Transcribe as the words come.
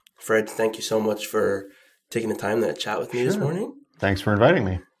Fred, thank you so much for taking the time to chat with me this Sure. morning. Thanks for inviting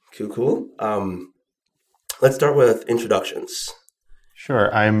me. Cool. Let's start with introductions.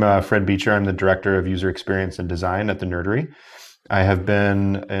 Sure. I'm Fred Beecher. I'm the Director of User Experience and Design at the Nerdery. I have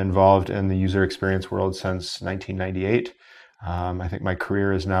been involved in the user experience world since 1998. I think my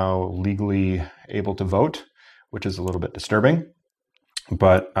career is now legally able to vote, which is a little bit disturbing.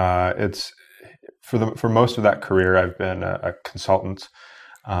 But it's for most of that career, I've been a consultant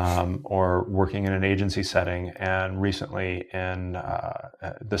or working in an agency setting. And recently, in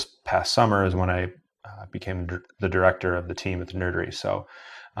this past summer, is when I became the director of the team at the Nerdery. So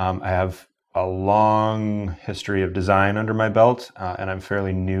I have a long history of design under my belt, and I'm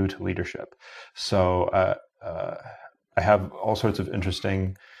fairly new to leadership. So I have all sorts of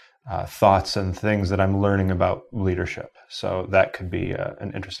interesting thoughts and things that I'm learning about leadership. So that could be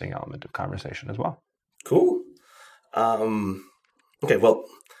an interesting element of conversation as well. Cool. Okay, well,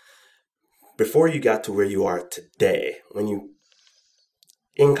 before you got to where you are today,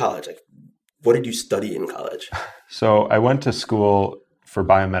 in college, what did you study in college? So I went to school for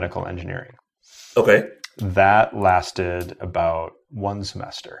biomedical engineering. Okay. That lasted about one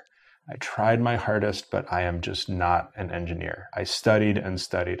semester. I tried my hardest, but I am just not an engineer. I studied and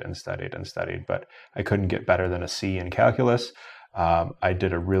studied and studied and studied, but I couldn't get better than a C in calculus. I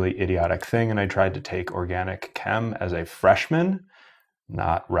did a really idiotic thing, and I tried to take organic chem as a freshman.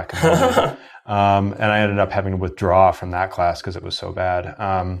 Not recommended. And I ended up having to withdraw from that class because it was so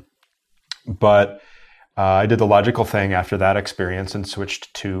bad. But I did the logical thing after that experience and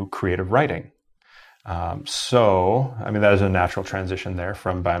switched to creative writing. That is a natural transition there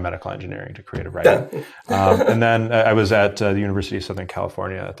from biomedical engineering to creative writing. And then I was at the University of Southern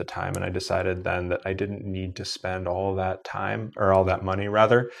California at the time, and I decided then that I didn't need to spend all that time, or all that money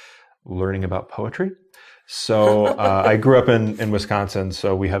rather, learning about poetry. So I grew up in Wisconsin,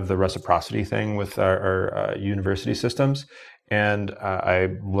 so we have the reciprocity thing with our university systems, and I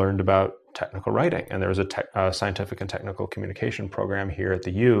learned about technical writing. And there was a scientific and technical communication program here at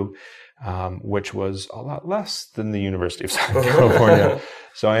the U, which was a lot less than the University of Southern California.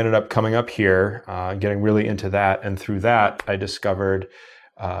 So I ended up coming up here, getting really into that. And through that, I discovered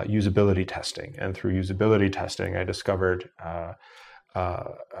usability testing. And through usability testing, I discovered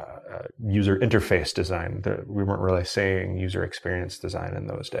user interface design. We weren't really saying user experience design in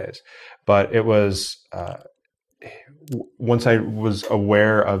those days. But it was... once I was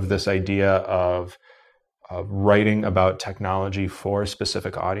aware of this idea of writing about technology for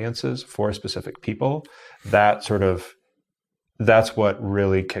specific audiences, for specific people, that's what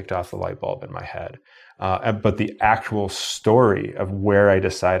really kicked off the light bulb in my head. But the actual story of where I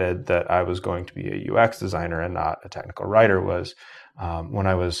decided that I was going to be a UX designer and not a technical writer was when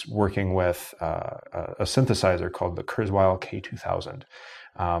I was working with a synthesizer called the Kurzweil K2000,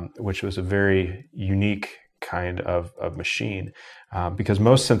 which was a very unique kind of machine, because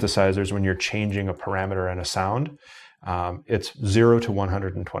most synthesizers, when you're changing a parameter in a sound, it's 0 to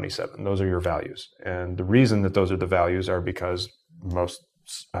 127. Those are your values. And the reason that those are the values are because most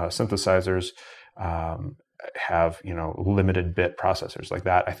synthesizers have, limited bit processors. Like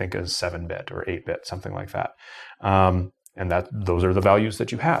that, I think, is 7-bit or 8-bit, something like that. And those are the values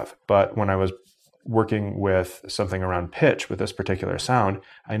that you have. But when I was working with something around pitch with this particular sound,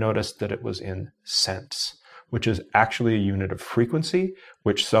 I noticed that it was in cents, which is actually a unit of frequency,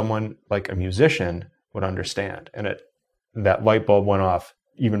 which someone like a musician would understand. And that light bulb went off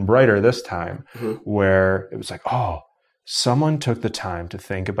even brighter this time, where it was like, oh, someone took the time to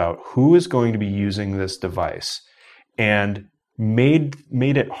think about who is going to be using this device and made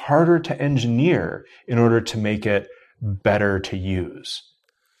it harder to engineer in order to make it better to use.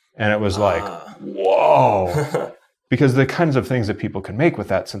 And it was like, whoa. Because the kinds of things that people can make with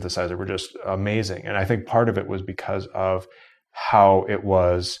that synthesizer were just amazing. And I think part of it was because of how it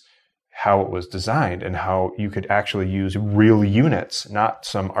was designed and how you could actually use real units, not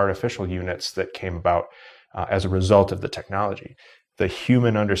some artificial units that came about as a result of the technology. The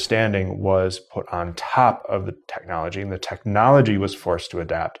human understanding was put on top of the technology, and the technology was forced to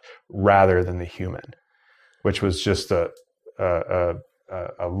adapt rather than the human, which was just a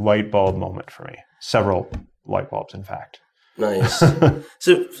light bulb moment for me. Several light bulbs, in fact. Nice.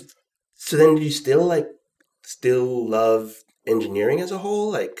 So then, do you still love engineering as a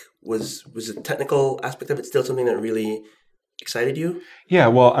whole? Was the technical aspect of it still something that really excited you? Yeah.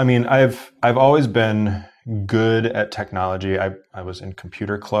 Well, I mean, I've always been good at technology. I was in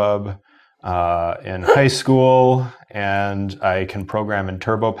computer club in high school, and I can program in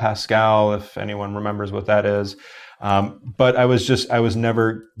Turbo Pascal, if anyone remembers what that is. But I was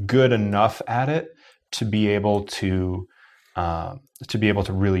never good enough at it to be able to to be able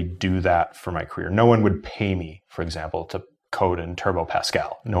to really do that for my career. No one would pay me, for example, to code in Turbo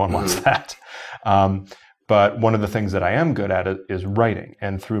Pascal. No one wants that. But one of the things that I am good at is writing.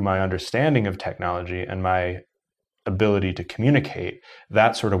 And through my understanding of technology and my ability to communicate,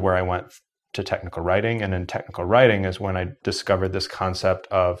 that's sort of where I went to technical writing. And in technical writing is when I discovered this concept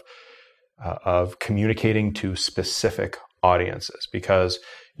of communicating to specific audiences, because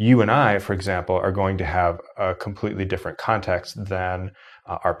you and I, for example, are going to have a completely different context than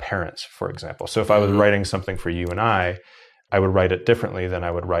our parents, for example. So if I was writing something for you and I would write it differently than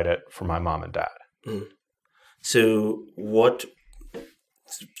I would write it for my mom and dad. So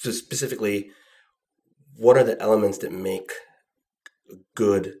specifically, what are the elements that make a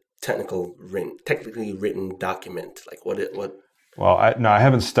good technically written document? Like what? Well, I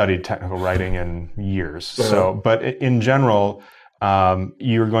haven't studied technical writing in years. But in general,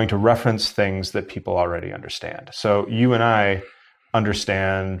 you're going to reference things that people already understand. So you and I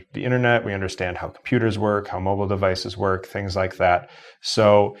understand the internet, we understand how computers work, how mobile devices work, things like that.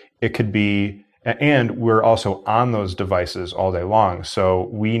 So it could be, and we're also on those devices all day long. So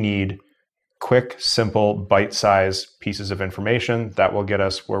we need quick, simple, bite-sized pieces of information that will get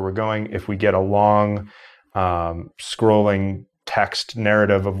us where we're going. If we get a long, scrolling text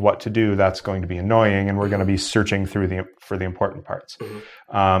narrative of what to do, that's going to be annoying, and we're going to be searching for the important parts.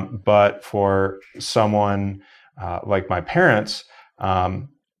 But for someone like my parents, they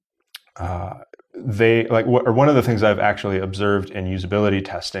one of the things I've actually observed in usability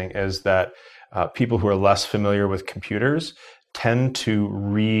testing is that people who are less familiar with computers tend to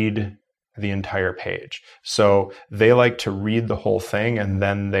read the entire page. So they like to read the whole thing, and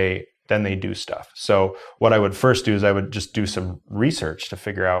then they do stuff. So what I would first do is I would just do some research to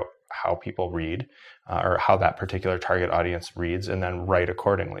figure out how people read, or how that particular target audience reads, and then write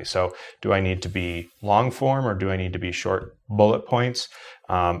accordingly. So do I need to be long form, or do I need to be short bullet points?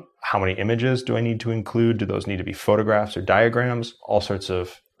 How many images do I need to include? Do those need to be photographs or diagrams? All sorts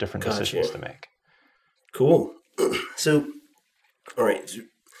of different decisions to make. Cool. So, all right.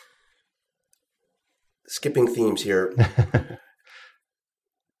 Skipping themes here.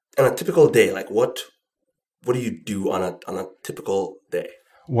 On a typical day, like what do you do on a typical day?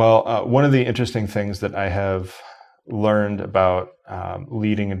 Well, one of the interesting things that I have learned about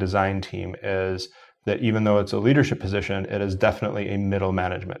leading a design team is that even though it's a leadership position, it is definitely a middle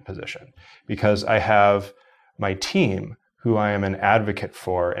management position, because I have my team who I am an advocate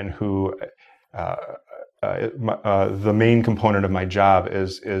for, and who the main component of my job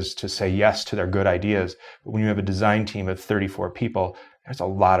is to say yes to their good ideas. But when you have a design team of 34 people, there's a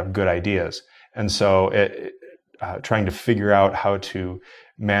lot of good ideas. And so trying to figure out how to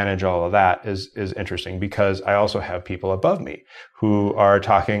manage all of that is interesting, because I also have people above me who are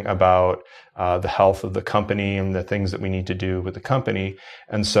talking about the health of the company and the things that we need to do with the company.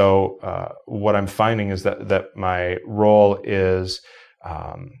 And so what I'm finding is that my role is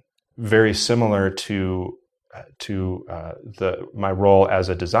very similar to my role as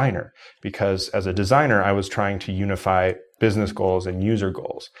a designer, because as a designer, I was trying to unify business goals and user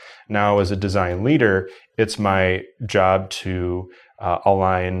goals. Now, as a design leader, it's my job to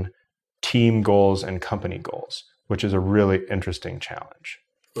align team goals and company goals, which is a really interesting challenge.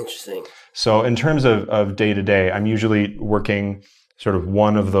 Interesting. So in terms of day to day, I'm usually working sort of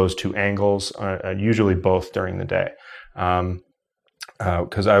one of those two angles, usually both during the day.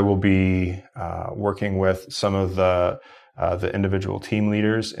 Because I will be working with some of the individual team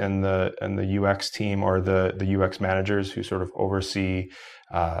leaders in the UX team, or the UX managers who sort of oversee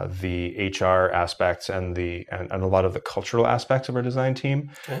the HR aspects and a lot of the cultural aspects of our design team.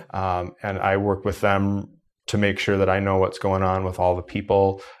 Okay. And I work with them to make sure that I know what's going on with all the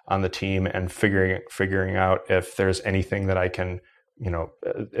people on the team, and figuring out if there's anything that I can,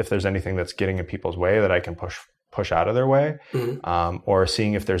 if there's anything that's getting in people's way that I can push out of their way, or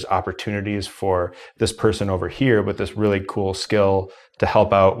seeing if there's opportunities for this person over here with this really cool skill to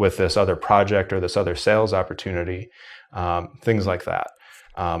help out with this other project or this other sales opportunity, things like that.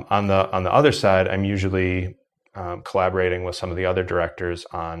 On the other side, I'm usually collaborating with some of the other directors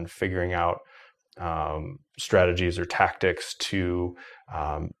on figuring out strategies or tactics to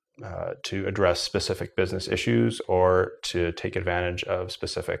address specific business issues, or to take advantage of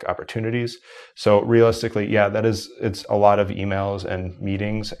specific opportunities. So realistically, it's a lot of emails and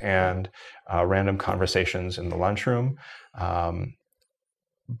meetings and random conversations in the lunchroom.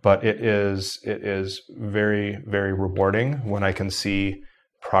 But it is very, very rewarding when I can see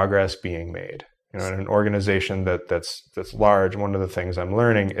progress being made. In an organization that's large, one of the things I'm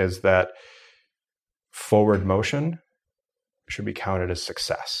learning is that forward motion should be counted as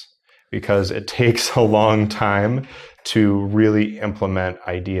success. because it takes a long time to really implement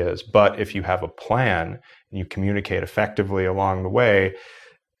ideas. But if you have a plan and you communicate effectively along the way,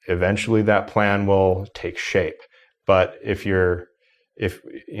 eventually that plan will take shape. But if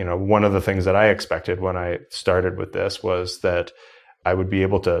one of the things that I expected when I started with this was that I would be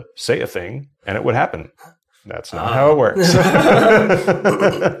able to say a thing and it would happen. That's not how it works. So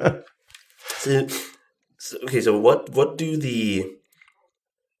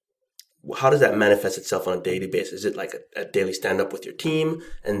how does that manifest itself on a daily basis? Is it like a daily stand-up with your team,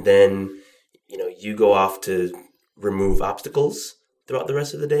 and then, you go off to remove obstacles throughout the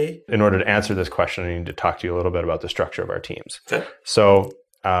rest of the day? In order to answer this question, I need to talk to you a little bit about the structure of our teams. Okay. So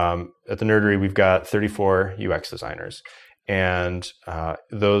at the Nerdery, we've got 34 UX designers, and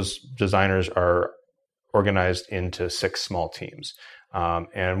those designers are organized into 6 small teams.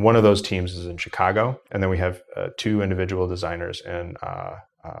 And one of those teams is in Chicago, and then we have 2 individual designers in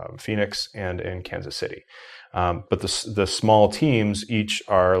Phoenix and in Kansas City. But the small teams each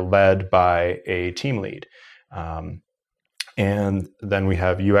are led by a team lead. And then we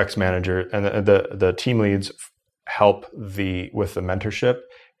have UX manager, and the team leads help with the mentorship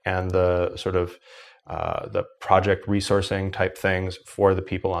and the sort of the project resourcing type things for the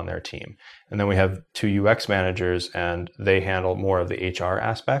people on their team. And then we have 2 UX managers, and they handle more of the HR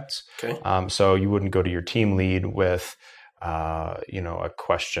aspects. Okay. So you wouldn't go to your team lead with a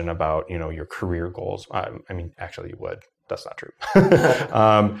question about, your career goals. Actually you would. That's not true.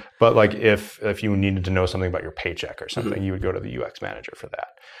 But like if you needed to know something about your paycheck or something, you would go to the UX manager for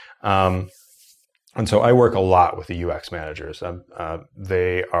that. And so I work a lot with the UX managers.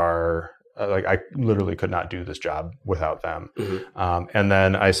 They are I literally could not do this job without them. And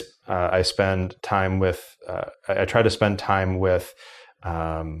then I spend time with, I try to spend time with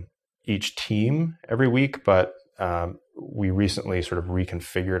each team every week, but we recently sort of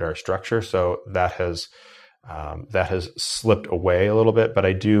reconfigured our structure. So that has slipped away a little bit, but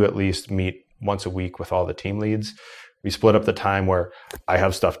I do at least meet once a week with all the team leads. We split up the time where I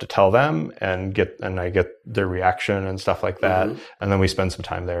have stuff to tell them and I get their reaction and stuff like that. And then we spend some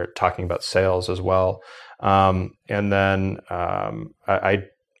time there talking about sales as well. And then I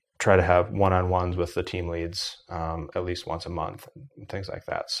try to have one-on-ones with the team leads at least once a month and things like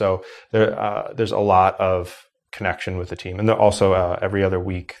that. So there's a lot of connection with the team. And also every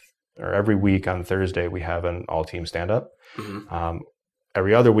week on Thursday, we have an all-team stand-up.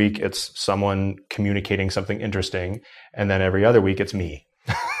 Every other week, it's someone communicating something interesting. And then every other week, it's me.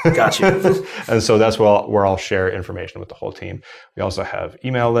 Gotcha. And so that's where I'll share information with the whole team. We also have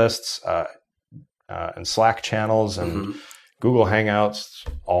email lists and Slack channels and Google Hangouts,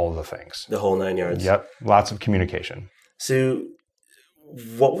 all of the things. The whole 9 yards. Yep. Lots of communication. So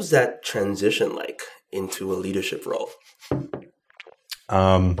what was that transition like into a leadership role?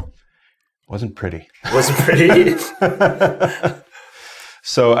 Wasn't pretty. Wasn't pretty?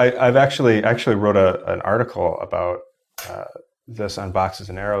 So I've actually wrote an article about this on Boxes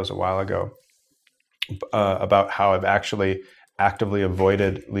and Arrows a while ago about how I've actually actively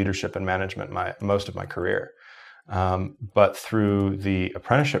avoided leadership and management most of my career. But through the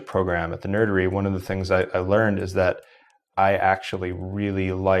apprenticeship program at the Nerdery, one of the things I learned is that I actually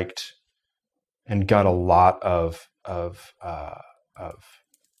really liked and got a lot of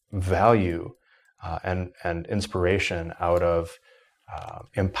value and inspiration out of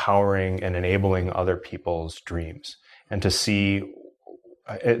empowering and enabling other people's dreams, and to see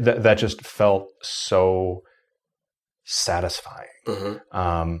that just felt so satisfying.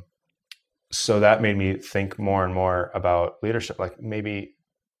 So that made me think more and more about leadership. Like maybe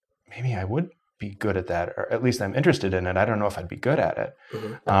I would be good at that, or at least I'm interested in it. I don't know if I'd be good at it.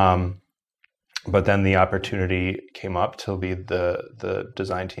 But then the opportunity came up to lead the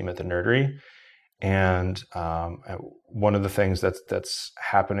design team at the Nerdery. And one of the things that's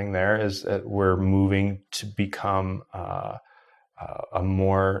happening there is that we're moving to become a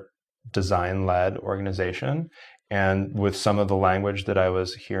more design-led organization. And with some of the language that I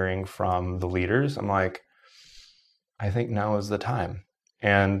was hearing from the leaders, I'm like, I think now is the time.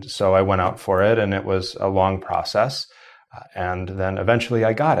 And so I went out for it, and it was a long process. And then eventually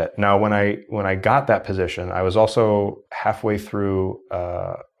I got it. Now, when I got that position, I was also halfway through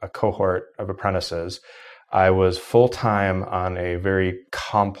a cohort of apprentices. I was full-time on a very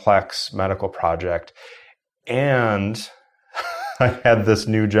complex medical project, and I had this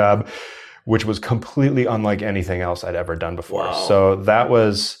new job, which was completely unlike anything else I'd ever done before. Wow. So that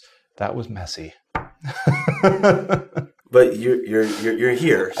was messy. But you're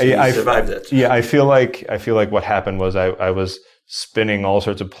here. So you survived it. Yeah, I feel like what happened was I was spinning all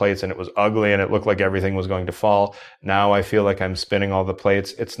sorts of plates and it was ugly and it looked like everything was going to fall. Now I feel like I'm spinning all the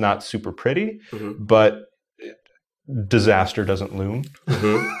plates. It's not super pretty, but disaster doesn't loom.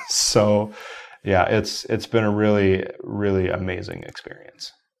 So yeah, it's been a really, really amazing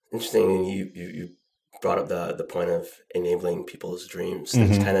experience. Interesting. You brought up the point of enabling people's dreams.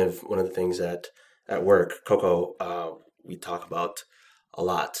 It's kind of one of the things that at work, Coco, we talk about a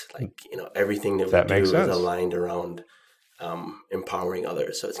lot. Like, everything that we do is aligned around empowering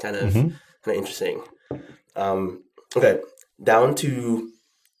others. So it's kind of interesting. Okay, down to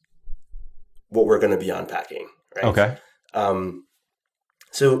what we're going to be unpacking. Right? Okay.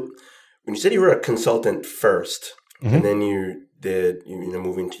 So when you said you were a consultant first, and then you did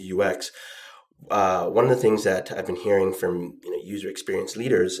moving to UX, one of the things that I've been hearing from user experience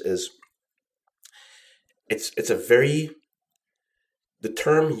leaders is it's a very, the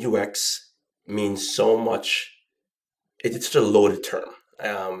term UX means so much. It's such a loaded term,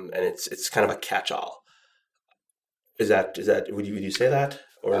 and it's kind of a catch-all. Is that would you say that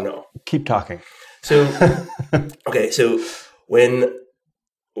or no? Keep talking. So okay, so when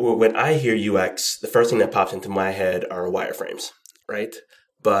I hear UX, the first thing that pops into my head are wireframes, right?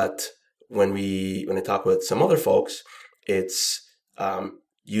 But when I talk with some other folks, it's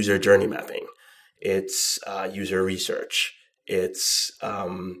user journey mapping, it's user research, it's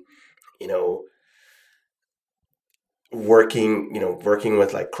working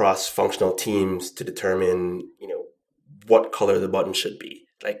with like cross-functional teams to determine what color the button should be.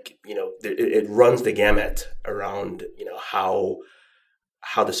 Like it runs the gamut around how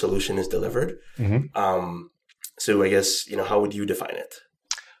the solution is delivered. So I guess how would you define it?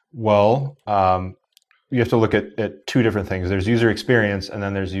 Well, you have to look at two different things. There's user experience, and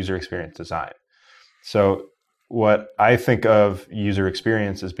then there's user experience design. So what I think of user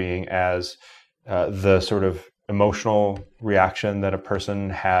experience as being as the sort of emotional reaction that a person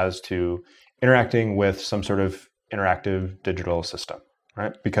has to interacting with some sort of interactive digital system,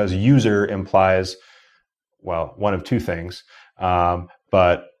 right? Because user implies, well, one of two things,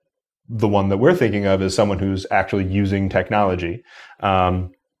 but the one that we're thinking of is someone who's actually using technology.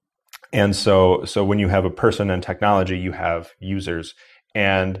 And so when you have a person and technology, you have users,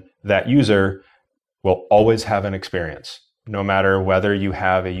 and that user will always have an experience, no matter whether you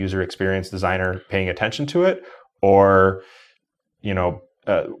have a user experience designer paying attention to it or,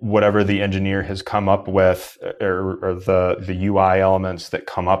 whatever the engineer has come up with, or the UI elements that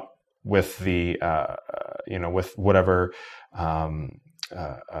come up with the, with whatever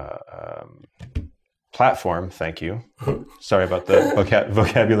platform. Thank you. Sorry about the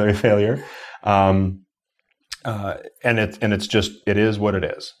vocabulary failure. And it is what it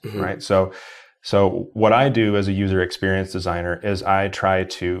is, right? So what I do as a user experience designer is I try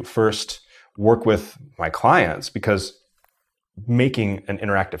to first work with my clients, because making an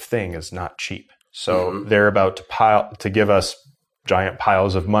interactive thing is not cheap. So they're about to give us giant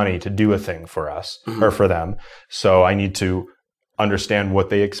piles of money to do a thing for us or for them. So I need to understand what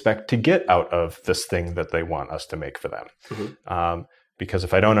they expect to get out of this thing that they want us to make for them. Because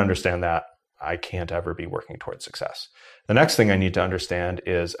if I don't understand that, I can't ever be working towards success. The next thing I need to understand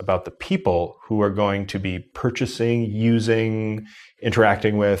is about the people who are going to be purchasing, using,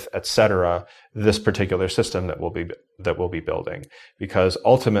 interacting with, etc., this particular system that we'll be building. Because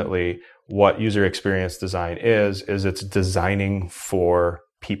ultimately, what user experience design is it's designing for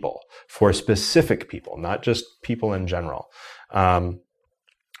people, for specific people, not just people in general.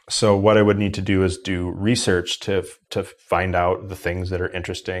 So what I would need to do is do research to find out the things that are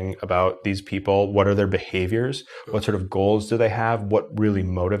interesting about these people. What are their behaviors? What sort of goals do they have? What really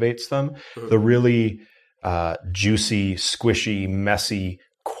motivates them? The really juicy, squishy, messy,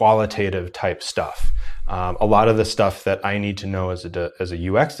 qualitative type stuff. A lot of the stuff that I need to know as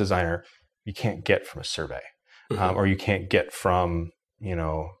a UX designer, you can't get from a survey, or you can't get from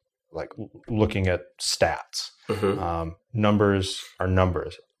like looking at stats. Numbers are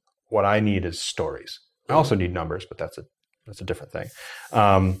numbers. What I need is stories. I also need numbers, but that's a different thing.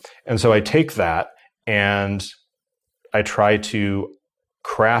 And so I take that and I try to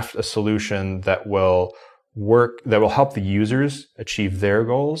craft a solution that will help the users achieve their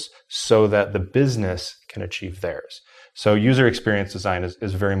goals so that the business can achieve theirs. So user experience design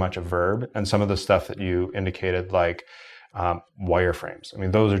is very much a verb. And some of the stuff that you indicated, like wireframes, I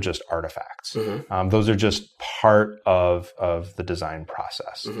mean, those are just artifacts. Those are just part of the design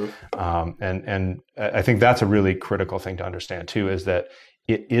process. And I think that's a really critical thing to understand too, is that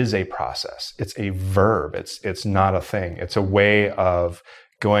it is a process. It's a verb. It's not a thing. It's a way of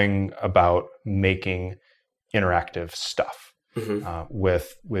going about making interactive stuff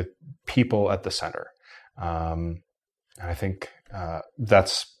with people at the center. I think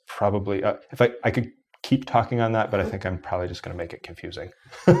that's probably, if I could keep talking on that, but I think I'm probably just going to make it confusing.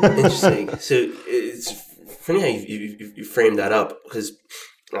 Interesting. So it's funny how you framed that up, because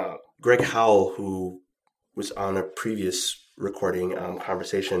Greg Howell, who was on a previous recording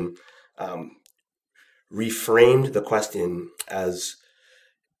conversation, reframed the question as,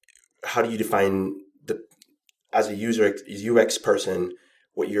 how do you define as a UX person,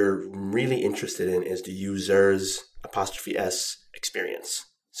 what you're really interested in is the user's '*s experience.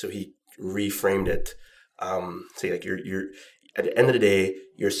 So he reframed it. Say like you're at the end of the day,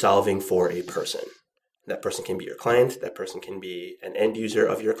 you're solving for a person. That person can be your client. That person can be an end user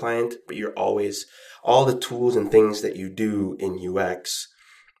of your client. But you're always, all the tools and things that you do in UX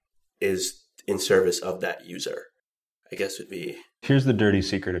is in service of that user, I guess would be. Here's the dirty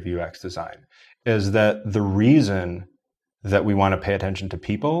secret of UX design, is that the reason that we want to pay attention to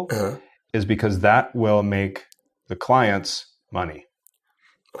people is because that will make the clients money.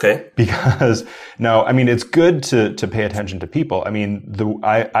 Okay. Because no, I mean, it's good to pay attention to people. I mean,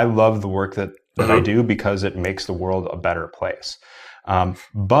 I love the work that I do because it makes the world a better place.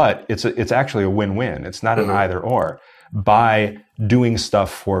 But it's actually a win-win. It's not an either or. By doing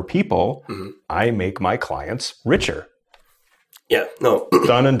stuff for people, I make my clients richer. Yeah, no.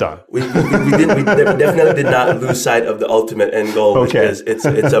 Done and done. We definitely did not lose sight of the ultimate end goal, which is it's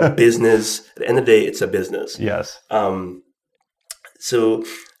a business. At the end of the day, it's a business. Yes. So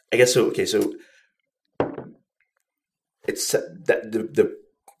I guess so. Okay, so it's that the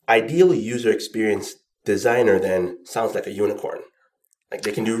ideal user experience designer then sounds like a unicorn. Like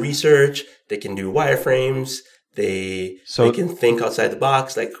they can do research, they can do wireframes, they can think outside the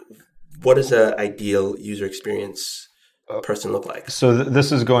box. Like, what does an ideal user experience person look like? So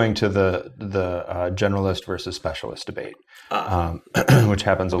this is going to the generalist versus specialist debate, which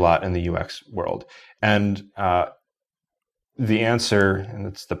happens a lot in the UX world. And the answer, and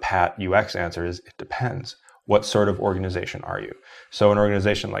it's the pat UX answer, is it depends. What sort of organization are you? So an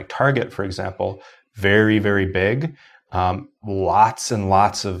organization like Target, for example, very, very big, lots and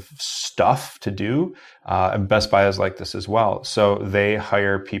lots of stuff to do. And Best Buy is like this as well. So they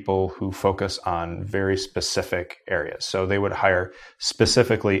hire people who focus on very specific areas. So they would hire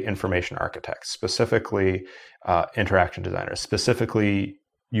specifically information architects, specifically interaction designers, specifically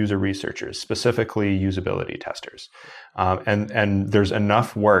user researchers, specifically usability testers. And there's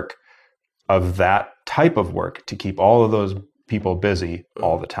enough work of that type of work to keep all of those people busy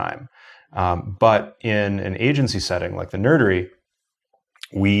all the time. But in an agency setting like the Nerdery,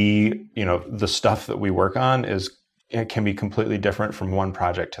 the stuff that we work on it can be completely different from one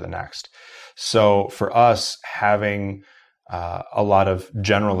project to the next. So for us, having a lot of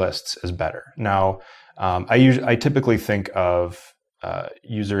generalists is better. Now, I typically think of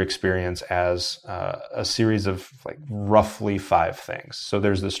user experience as a series of like roughly 5 things. So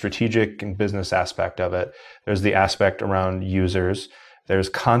there's the strategic and business aspect of it. There's the aspect around users. There's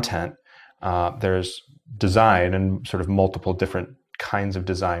content. There's design and sort of multiple different kinds of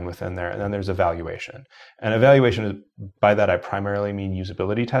design within there. And then there's evaluation. And evaluation, by that I primarily mean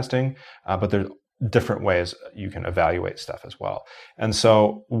usability testing, but there's different ways you can evaluate stuff as well. And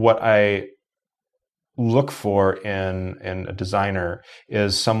so what I look for in a designer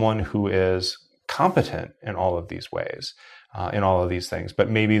is someone who is competent in all of these ways, in all of these things, but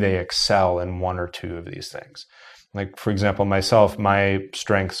maybe they excel in 1 or 2 of these things. Like, for example, myself, my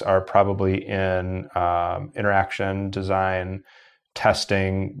strengths are probably in interaction, design,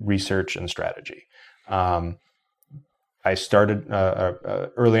 testing, research, and strategy. I started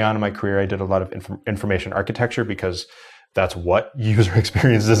early on in my career, I did a lot of information architecture because that's what user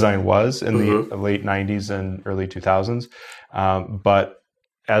experience design was in the late 90s and early 2000s. But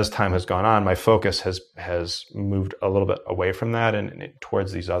as time has gone on, my focus has moved a little bit away from that and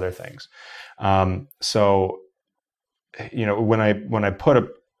towards these other things. So, when I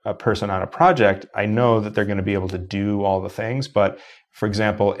put a person on a project, I know that they're going to be able to do all the things. But for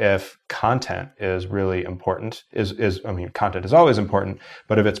example, if content is really important, content is always important,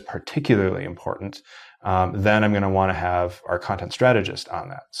 but if it's particularly important, then I'm going to want to have our content strategist on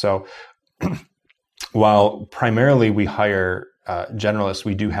that. So while primarily we hire generalists,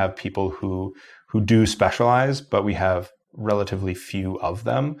 we do have people who do specialize, but we have relatively few of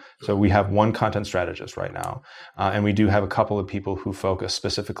them. So we have one content strategist right now. And we do have a couple of people who focus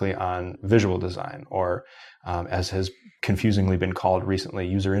specifically on visual design, or as has confusingly been called recently,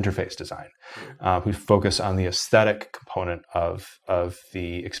 user interface design, who focus on the aesthetic component of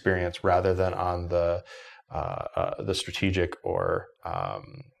the experience rather than on the strategic or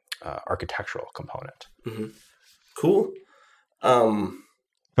architectural component. Mm-hmm. Cool.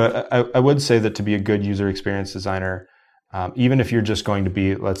 But I would say that to be a good user experience designer, even if you're just going to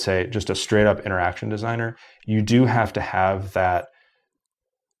be, let's say, just a straight up interaction designer, you do have to have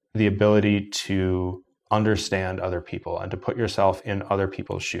the ability to understand other people and to put yourself in other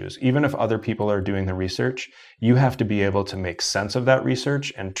people's shoes. Even if other people are doing the research, you have to be able to make sense of that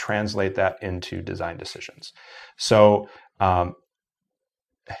research and translate that into design decisions. So, and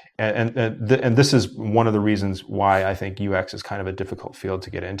this is one of the reasons why I think UX is kind of a difficult field to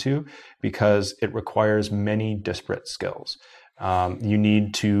get into, because it requires many disparate skills. You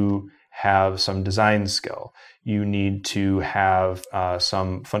need to have some design skill. You need to have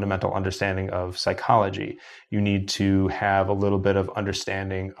some fundamental understanding of psychology. You need to have a little bit of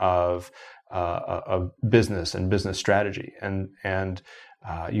understanding of business and business strategy, and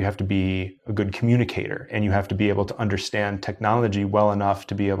you have to be a good communicator, and you have to be able to understand technology well enough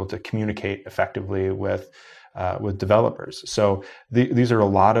to be able to communicate effectively with developers. So these are a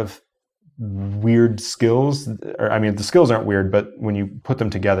lot of weird skills. Or, I mean, the skills aren't weird, but when you put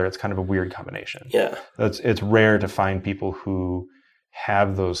them together, it's kind of a weird combination. Yeah, it's rare to find people who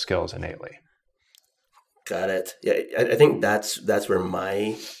have those skills innately. Got it. Yeah, I think that's where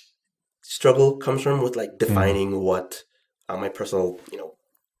my struggle comes from with like defining what my personal,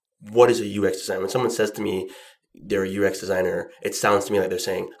 what is a UX designer? When someone says to me they're a UX designer, it sounds to me like they're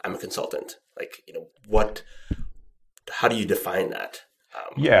saying I'm a consultant. Like, how do you define that?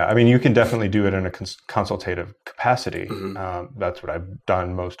 Yeah, I mean, you can definitely do it in a consultative capacity. That's what I've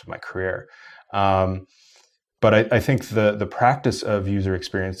done most of my career. But I think the practice of user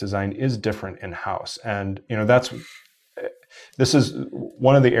experience design is different in-house. And, this is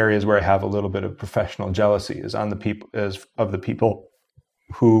one of the areas where I have a little bit of professional jealousy is of the people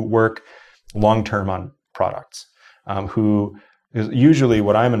who work long-term on products, usually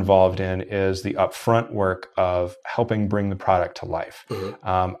what I'm involved in is the upfront work of helping bring the product to life.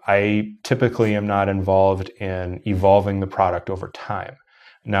 I typically am not involved in evolving the product over time.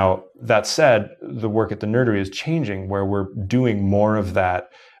 Now, that said, the work at the Nerdery is changing, where we're doing more of that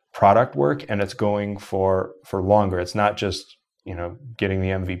product work, and it's going for longer. It's not just getting the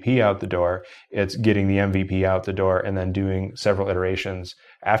MVP out the door. It's getting the MVP out the door and then doing several iterations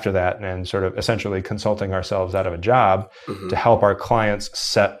after that, and sort of essentially consulting ourselves out of a job to help our clients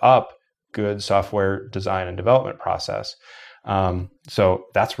set up good software design and development process. So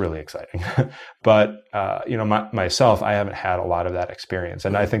that's really exciting. But myself, I haven't had a lot of that experience,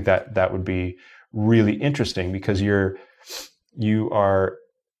 and I think that would be really interesting, because you are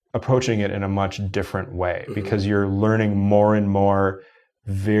approaching it in a much different way, because you're learning more and more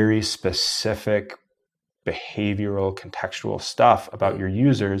very specific behavioral contextual stuff about your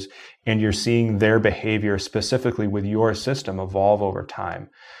users, and you're seeing their behavior specifically with your system evolve over time.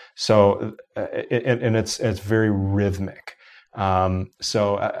 So it's very rhythmic.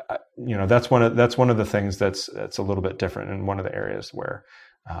 So that's one of the things that's a little bit different, and one of the areas where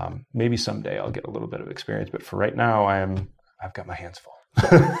maybe someday I'll get a little bit of experience, but for right now I've got my hands full.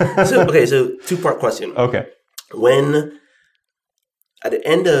 So two-part question. Okay. When at the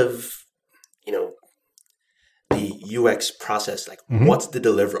end of the UX process, like what's the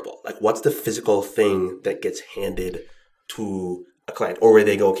deliverable? Like what's the physical thing that gets handed to a client, or where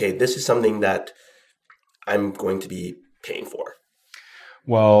they go, okay, this is something that I'm going to be paying for?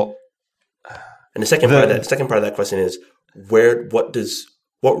 Well, and the second part of that question is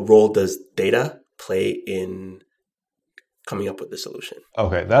what role does data play in coming up with the solution?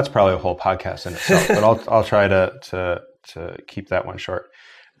 Okay, that's probably a whole podcast in itself, but I'll try to keep that one short.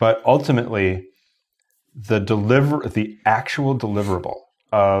 But ultimately, the actual deliverable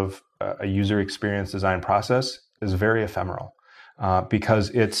of a user experience design process is very ephemeral, because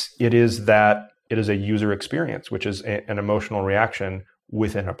it is a user experience, which is an emotional reaction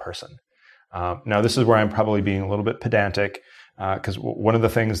within a person. Now, this is where I'm probably being a little bit pedantic, because one of the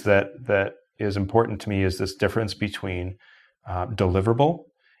things that is important to me is this difference between deliverable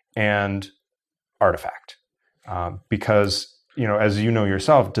and artifact, because as you know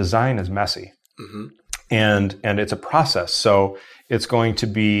yourself, design is messy. And it's a process. So it's going to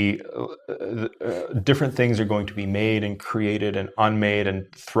be different things are going to be made and created and unmade and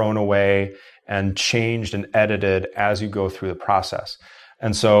thrown away and changed and edited as you go through the process.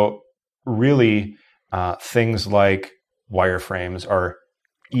 And so really things like wireframes or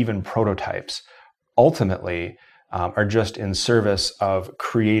even prototypes ultimately are just in service of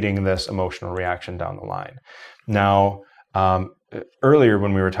creating this emotional reaction down the line. Now, earlier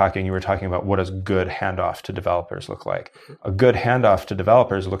when we were talking, you were talking about what does good handoff to developers look like. A good handoff to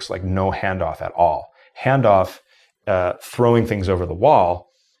developers looks like no handoff at all. Handoff, throwing things over the wall,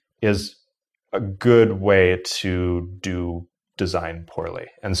 is a good way to do design poorly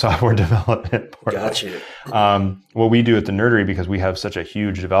and software development poorly. Got you. What we do at the Nerdery, because we have such a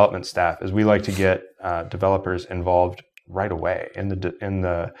huge development staff, is we like to get developers involved right away in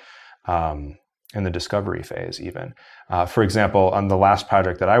the discovery phase. Even, for example, on the last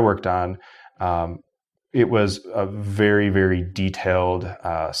project that I worked on, it was a very, very detailed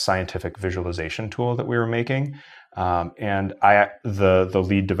scientific visualization tool that we were making. And the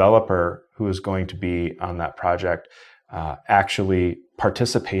lead developer who was going to be on that project actually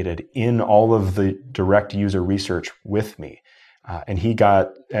participated in all of the direct user research with me. And he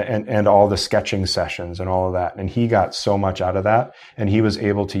got, and all the sketching sessions and all of that. And he got so much out of that. And he was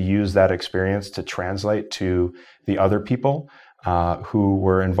able to use that experience to translate to the other people who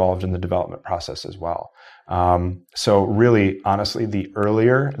were involved in the development process as well. So really, honestly, the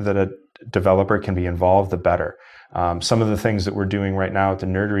earlier that a developer can be involved, the better. Some of the things that we're doing right now at the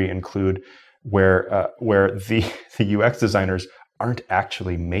Nerdery include where the UX designers aren't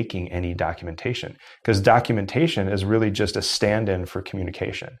actually making any documentation, because documentation is really just a stand-in for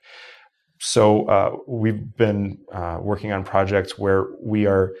communication. So we've been working on projects where we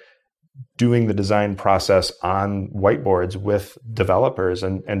are doing the design process on whiteboards with developers,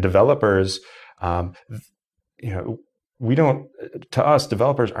 and developers, to us,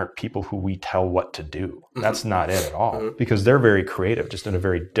 developers aren't people who we tell what to do. That's not it at all, because they're very creative, just in a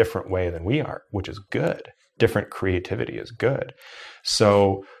very different way than we are, which is good. Different creativity is good.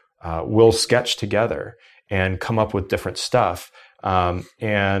 So we'll sketch together and come up with different stuff.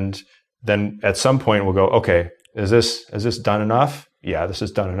 And then at some point we'll go, okay, is this done enough? Yeah, this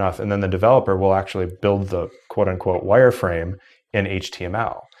is done enough. And then the developer will actually build the quote unquote wireframe in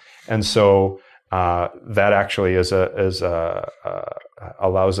HTML. And so that actually allows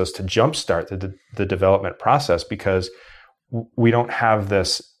us to jumpstart the development process, because we don't have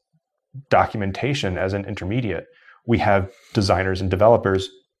this documentation as an intermediate. We have designers and developers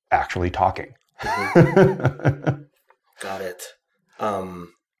actually talking. Got it.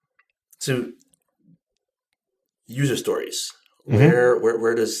 So user stories,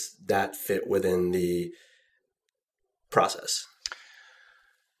 where does that fit within the process?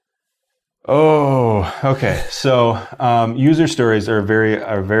 Oh, okay. So user stories are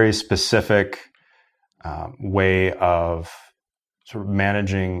a very specific way of sort of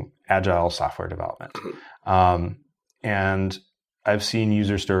managing agile software development. And I've seen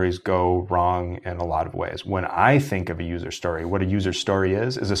user stories go wrong in a lot of ways. When I think of a user story, what a user story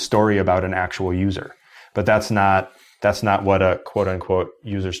is a story about an actual user. But that's not what a quote unquote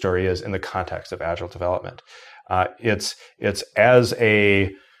user story is in the context of agile development. It's as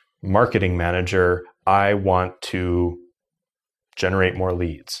a marketing manager, I want to generate more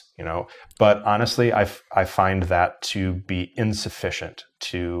leads, but honestly, I find that to be insufficient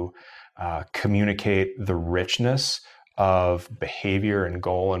to communicate the richness of behavior and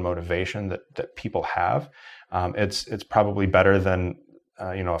goal and motivation that people have. It's probably better than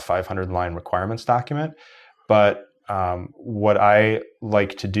a 500-line requirements document. But what I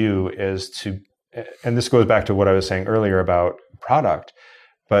like to do is and this goes back to what I was saying earlier about product,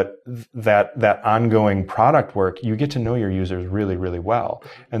 but that ongoing product work, you get to know your users really, really well.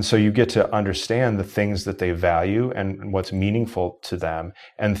 And so you get to understand the things that they value and what's meaningful to them.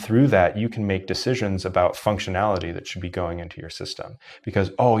 And through that, you can make decisions about functionality that should be going into your system.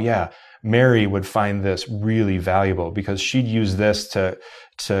 Because, oh yeah, Mary would find this really valuable because she'd use this to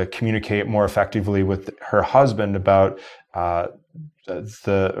communicate more effectively with her husband about the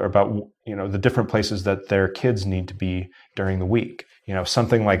different places that their kids need to be during the week.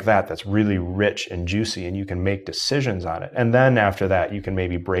 Something like that's really rich and juicy, and you can make decisions on it. And then after that, you can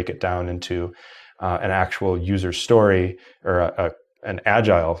maybe break it down into an actual user story or an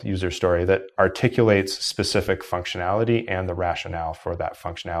agile user story that articulates specific functionality and the rationale for that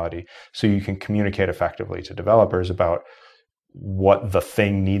functionality. So you can communicate effectively to developers about what the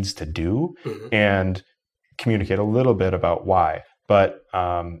thing needs to do and communicate a little bit about why. But,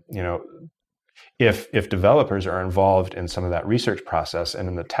 if developers are involved in some of that research process and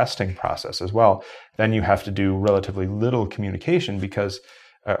in the testing process as well, then you have to do relatively little communication because,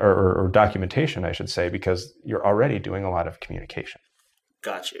 or documentation, I should say, because you're already doing a lot of communication.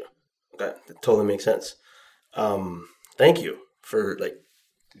 Got you. That totally makes sense. Thank you for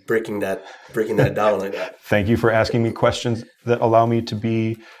breaking that down like that. Thank you for asking me questions that allow me to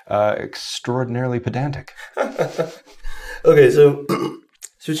be extraordinarily pedantic. Okay, so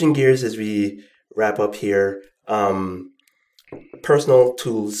switching gears as we wrap up here, personal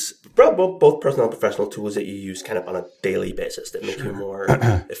tools, both personal and professional tools that you use kind of on a daily basis that make you more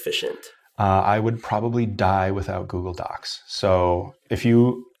efficient. I would probably die without Google Docs. So if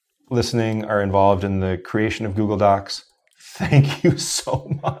you listening are involved in the creation of Google Docs, thank you so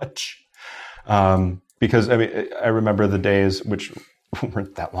much. Because I remember the days, which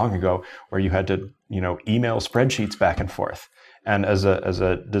weren't that long ago, where you had to, email spreadsheets back and forth. And as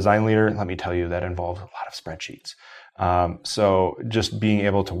a design leader, let me tell you, that involves a lot of spreadsheets. So just being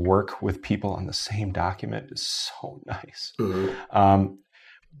able to work with people on the same document is so nice. Mm-hmm.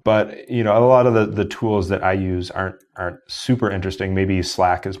 But a lot of the tools that I use aren't super interesting. Maybe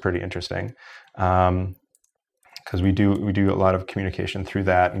Slack is pretty interesting, because we do a lot of communication through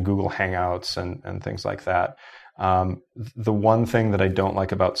that, and Google Hangouts and things like that. The one thing that I don't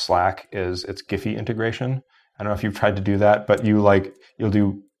like about Slack is its Giphy integration. I don't know if you've tried to do that, but you'll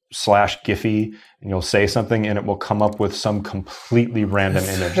do /Giphy and you'll say something and it will come up with some completely random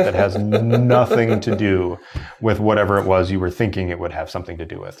image that has nothing to do with whatever it was you were thinking it would have something to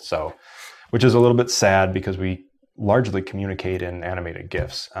do with. So, which is a little bit sad because we largely communicate in animated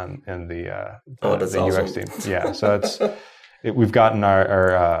GIFs in the UX team. Yeah, so we've gotten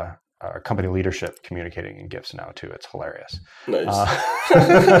our company leadership communicating in GIFs now too. It's hilarious. Nice.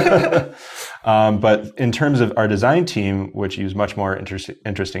 But in terms of our design team, which use much more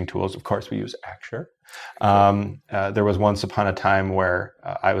interesting tools, of course, we use Acture. There was once upon a time where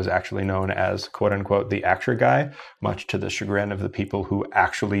I was actually known as, quote unquote, the Acture guy, much to the chagrin of the people who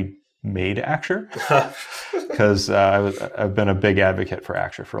actually made Acture. Because I've been a big advocate for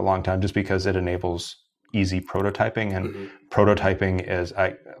Acture for a long time, just because it enables easy prototyping, and prototyping is,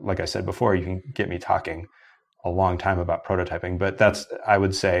 like I said before, you can get me talking a long time about prototyping, but that's, I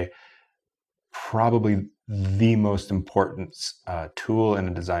would say, probably the most important tool in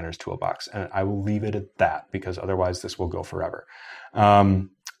a designer's toolbox. And I will leave it at that, because otherwise this will go forever.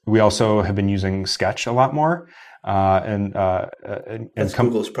 We also have been using Sketch a lot more. That's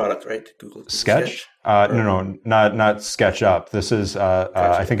Google's product, right? Google Sketch? No, not SketchUp. This is,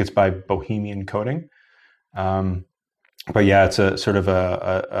 I think it's by Bohemian Coding. But yeah, it's a sort of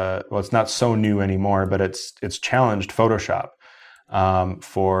well, it's not so new anymore, but it's challenged Photoshop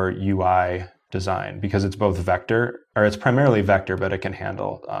for UI design, because it's both vector, or it's primarily vector, but it can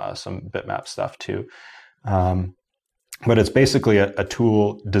handle some bitmap stuff too. But it's basically a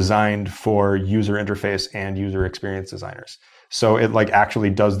tool designed for user interface and user experience designers. So it actually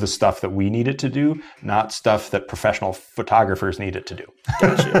does the stuff that we need it to do, not stuff that professional photographers need it to do.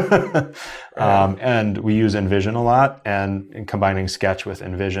 Gotcha. And we use InVision a lot, and combining Sketch with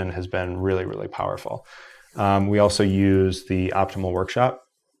InVision has been really, really powerful. We also use the Optimal Workshop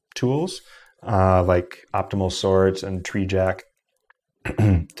tools, like Optimal Sort and TreeJack,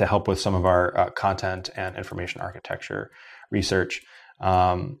 to help with some of our content and information architecture research.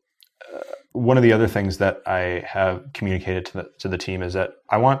 One of the other things that I have communicated to the team is that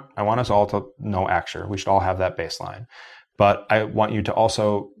I want us all to know Acture. We should all have that baseline, but I want you to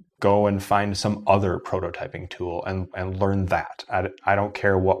also go and find some other prototyping tool and learn that. I don't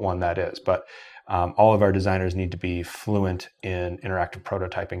care what one that is, but all of our designers need to be fluent in interactive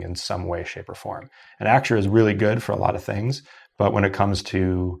prototyping in some way, shape, or form. And Acture is really good for a lot of things, but when it comes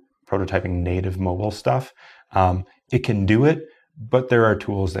to prototyping native mobile stuff, it can do it, but there are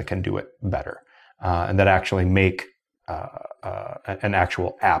tools that can do it better, and that actually make an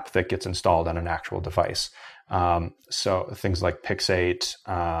actual app that gets installed on an actual device. So things like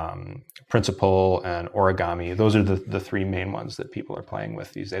Pix8, Principle, and Origami, those are the three main ones that people are playing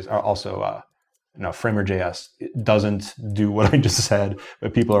with these days. Also, Framer.js doesn't do what I just said,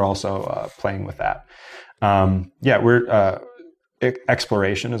 but people are also playing with that.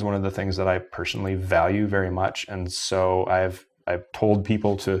 Exploration is one of the things that I personally value very much, and so I've told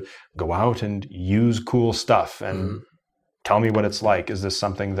people to go out and use cool stuff and tell me what it's like. Is this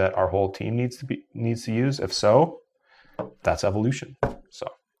something that our whole team needs to use? If so, that's evolution. So,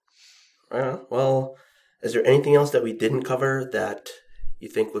 well, is there anything else that we didn't cover that you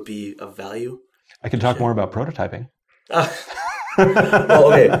think would be of value? I can talk more about prototyping.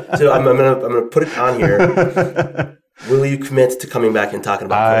 Well, okay. So I'm gonna put it on here. Will you commit to coming back and talking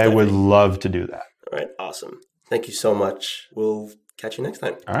about prototyping? I would love to do that. All right. Awesome. Thank you so much. We'll catch you next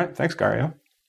time. All right. Thanks, Garrio.